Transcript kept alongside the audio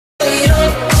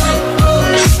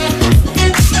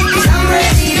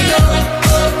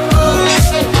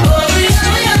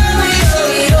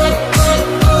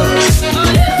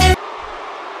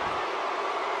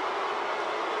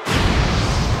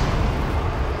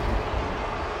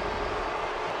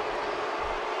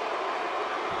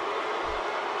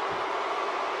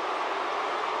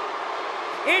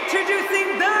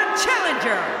Introducing the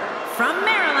challenger from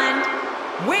Maryland,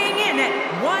 weighing in at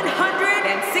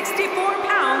 164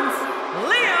 pounds,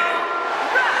 Leo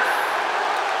Rush.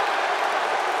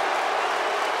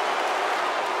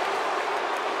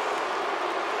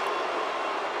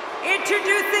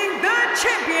 Introducing the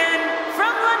champion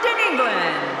from London,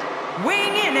 England,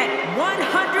 weighing in at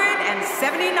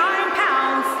 179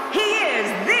 pounds, he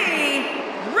is the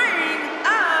Ring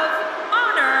of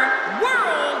Honor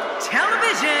World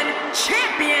Television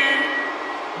Champion,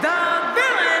 the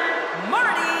villain,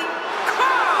 Marty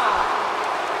Scurll.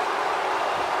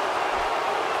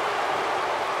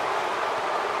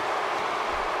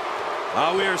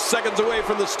 We are seconds away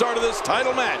from the start of this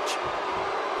title match.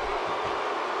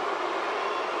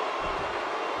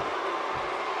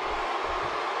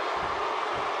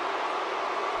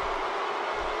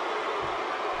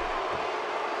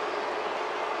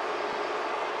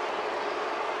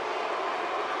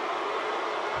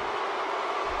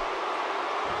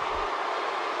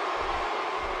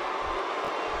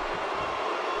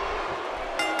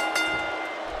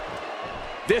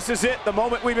 This is it, the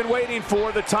moment we've been waiting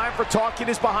for. The time for talking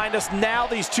is behind us. Now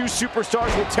these two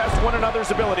superstars will test one another's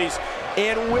abilities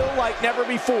and will like never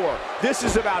before. This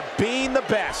is about being the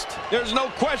best. There's no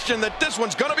question that this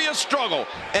one's going to be a struggle,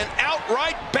 an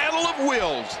outright battle of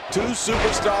wills. Two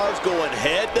superstars going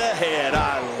head to head.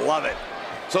 I love it.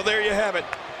 So there you have it.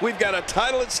 We've got a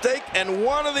title at stake, and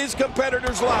one of these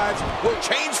competitors' lives will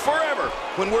change forever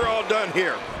when we're all done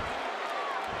here.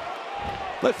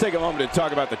 Let's take a moment to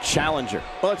talk about the challenger.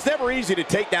 Well, it's never easy to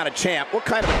take down a champ. What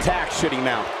kind of attack should he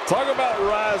mount? Talk about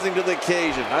rising to the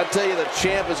occasion. I tell you, the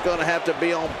champ is going to have to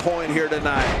be on point here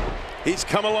tonight. He's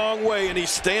come a long way, and he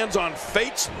stands on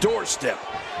fate's doorstep,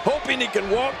 hoping he can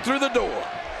walk through the door.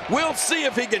 We'll see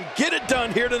if he can get it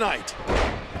done here tonight.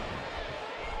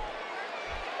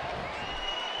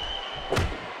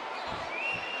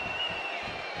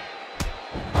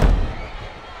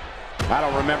 I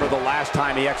don't remember the last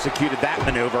time he executed that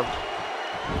maneuver.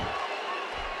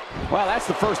 Well, that's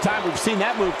the first time we've seen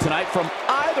that move tonight from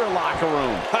either locker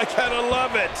room. I gotta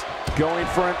love it. Going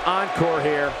for an encore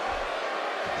here.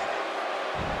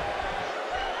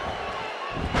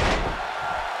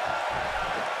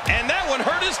 And that one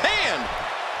hurt his hand.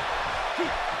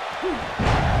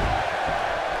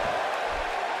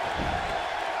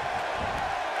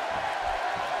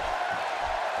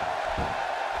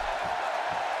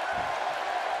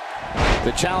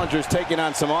 The challenger's taking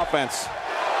on some offense.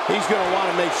 He's going to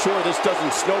want to make sure this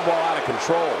doesn't snowball out of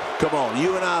control. Come on,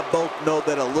 you and I both know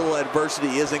that a little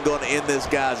adversity isn't going to end this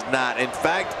guy's night. In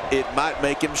fact, it might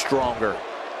make him stronger.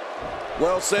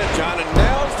 Well said, John, and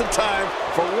now's the time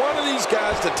for one of these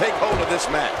guys to take hold of this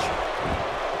match.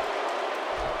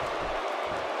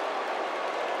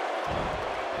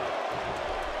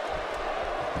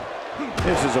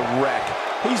 This is a wreck.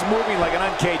 He's moving like an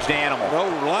uncaged animal. No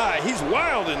lie, he's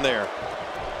wild in there.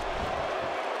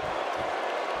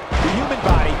 The human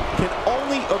body can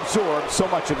only absorb so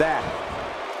much of that.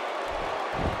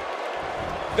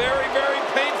 Very, very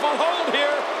painful hold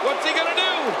here. What's he gonna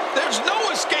do? There's no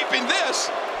escaping this.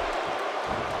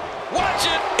 Watch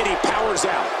it. And he powers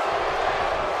out.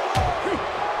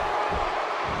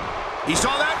 He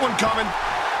saw that one coming.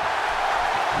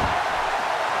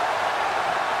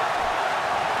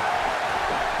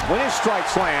 When his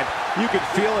strikes land, you can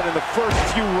feel it in the first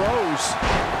few rows.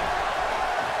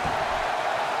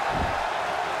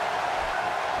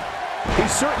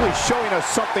 He's certainly showing us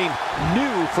something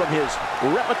new from his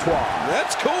repertoire.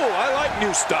 That's cool. I like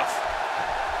new stuff.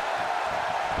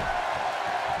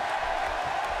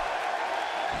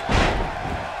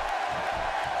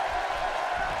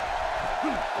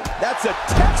 That's a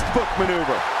textbook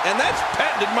maneuver. And that's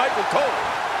patented Michael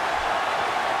Cole.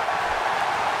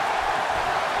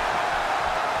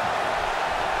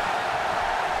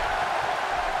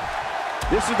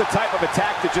 This is the type of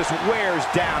attack that just wears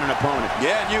down an opponent.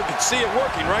 Yeah, and you can see it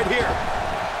working right here.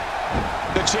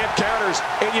 The champ counters,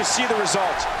 and you see the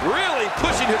results. Really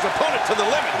pushing his opponent to the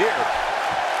limit here.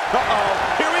 Uh-oh,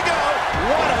 here we go.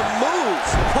 What a move.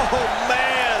 Oh,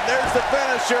 man, there's the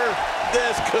finisher.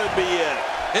 This could be it.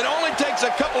 It only takes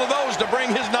a couple of those to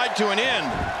bring his night to an end.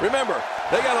 Remember,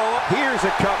 they got a... Here's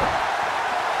a cover.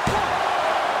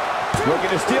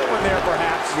 Looking to steal one there,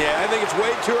 perhaps. Yeah, I think it's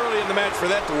way too early in the match for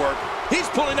that to work. He's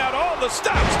pulling out all the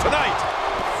stops tonight.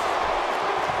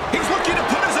 He's looking to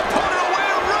put his opponent away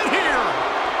right here.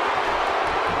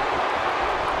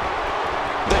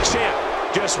 The champ,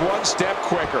 just one step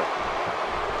quicker.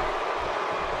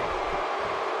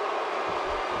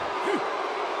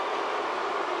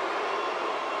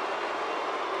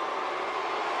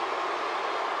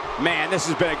 Man, this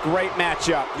has been a great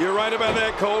matchup. You're right about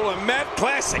that, Cole. A Matt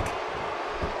classic.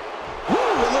 Woo,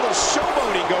 a little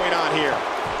showboating going on here.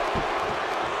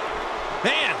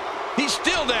 Man, he's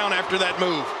still down after that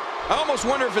move. I almost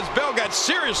wonder if his bell got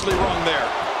seriously wrong there.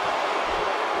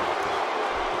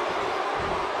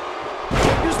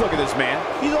 Just look at this man.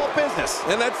 He's all business.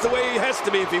 And that's the way he has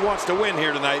to be if he wants to win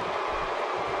here tonight.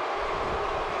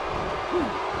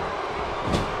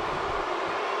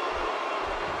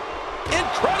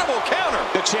 Incredible counter.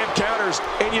 The champ counters,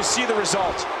 and you see the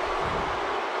result.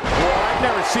 Well, I've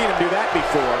never seen him do that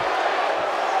before.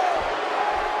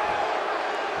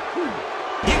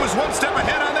 He was one step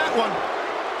ahead on that one.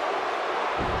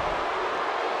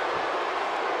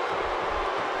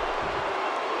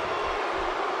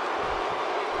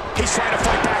 He's trying to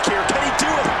fight back here. Can he do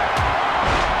it?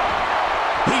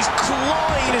 He's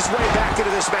clawing his way back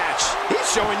into this match. He's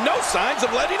showing no signs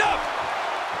of letting up.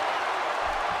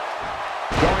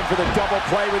 Going for the double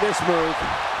play with this move.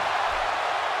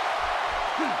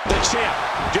 The champ,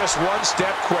 just one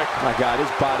step quick. My God, his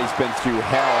body's been through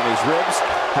hell, and his ribs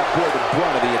have bore the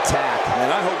brunt of the attack.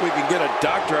 And I hope we can get a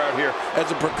doctor out here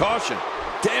as a precaution.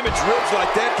 Damaged ribs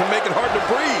like that can make it hard to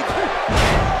breathe.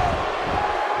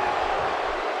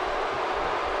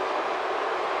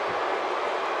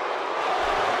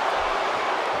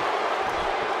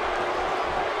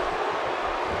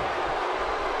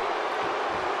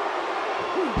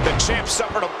 The champ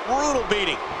suffered a brutal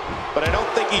beating, but I don't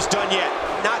think he's done yet.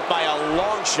 Not by a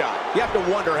long shot. You have to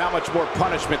wonder how much more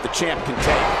punishment the champ can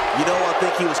take. You know, I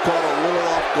think he was caught a little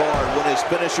off guard when his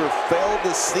finisher failed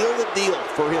to seal the deal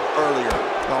for him earlier.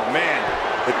 Oh, man.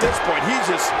 At this point, he's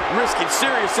just risking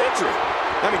serious injury.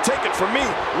 I mean, take it from me.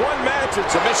 One match and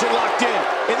Submission locked in,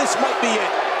 and this might be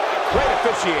it. Great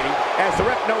officiating as the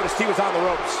ref noticed he was on the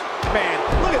ropes. Man,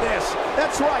 look at this.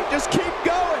 That's right. Just keep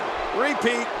going.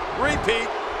 repeat, repeat.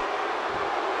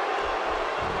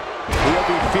 He'll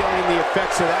be feeling the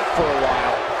effects of that for a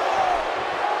while.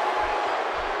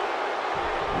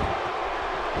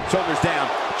 Shoulders down.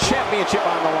 Championship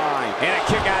on the line. And a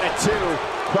kick out at 2.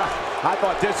 I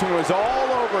thought this one was all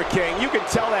over, King. You can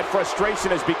tell that frustration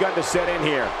has begun to set in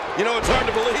here. You know, it's hard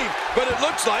to believe, but it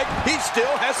looks like he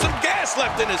still has some gas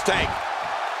left in his tank.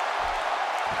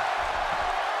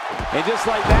 And just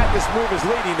like that, this move is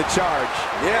leading the charge.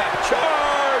 Yeah,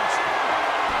 charge!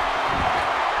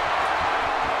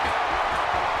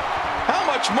 How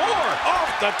much more? Off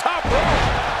the top rope.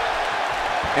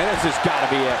 And this has got to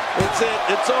be it. It's it.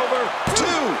 It's over. 2.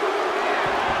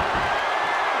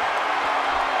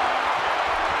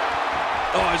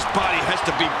 Oh, his body has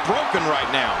to be broken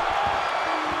right now.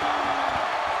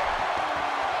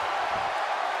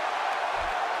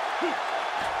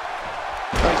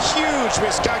 A huge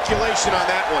miscalculation on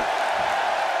that one.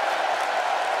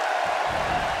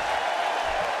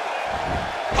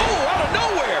 Oh, out of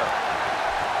nowhere.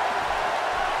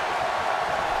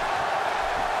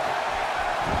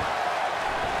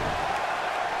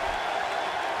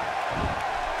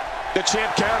 The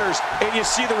champ counters, and you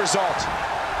see the result.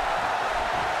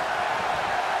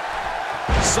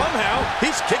 Somehow,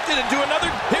 he's kicked it into another.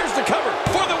 Here's the cover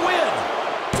for the win.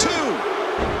 2.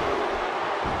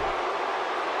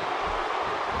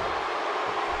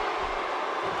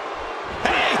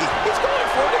 Hey, he's going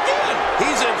for it again.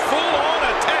 He's in full-on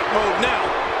attack mode now.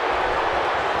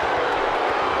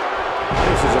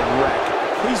 This is a wreck.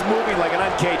 He's moving like an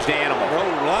uncaged animal. No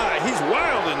lie, he's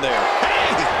wild in there.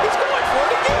 Hey, he's going for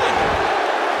it again.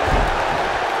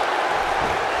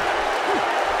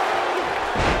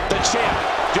 The champ,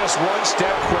 just one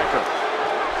step quicker.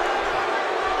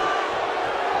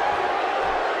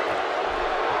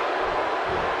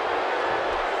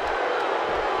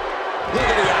 Look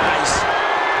at the eyes.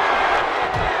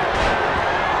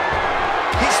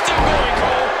 He's still going,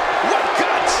 Cole. What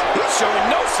guts? He's showing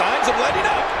no signs of letting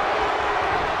up.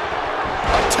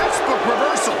 A textbook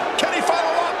reversal. Can he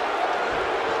follow up?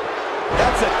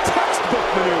 That's a textbook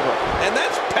maneuver. And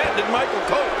that's patented Michael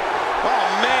Cole. Oh,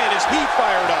 man, is he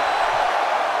fired up.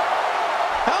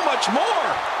 How much more?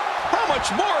 How much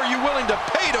more are you willing to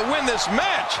pay to win this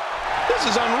match? This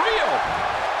is unreal.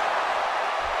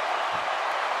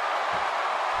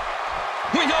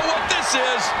 We know what this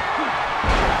is.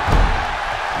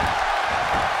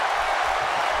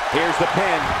 Here's the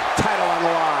pin. Title on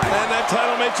the line. And that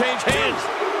title may change hands.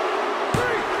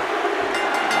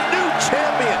 New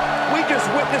champion. We just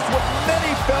witnessed what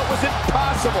many felt was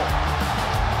impossible.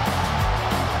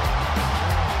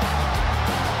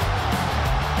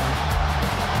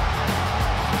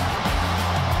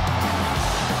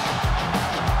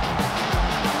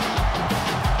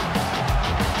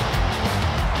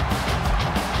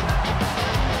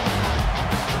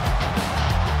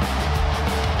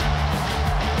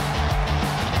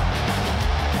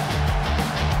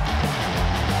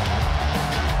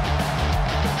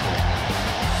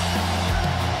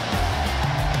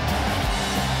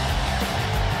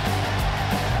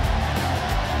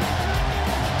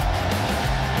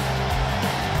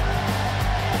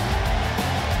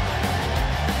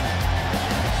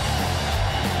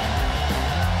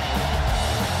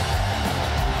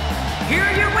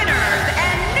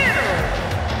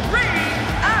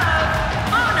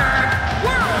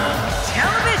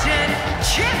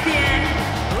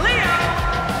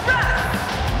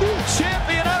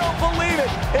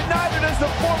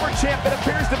 former champ that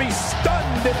appears to be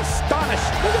stunned and astonished.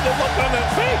 Look at the look on that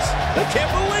face. They can't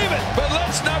believe it. But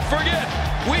let's not forget,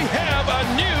 we have a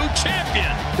new champion.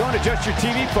 Don't adjust your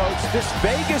TV, folks. This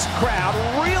Vegas crowd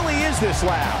really is this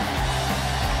loud.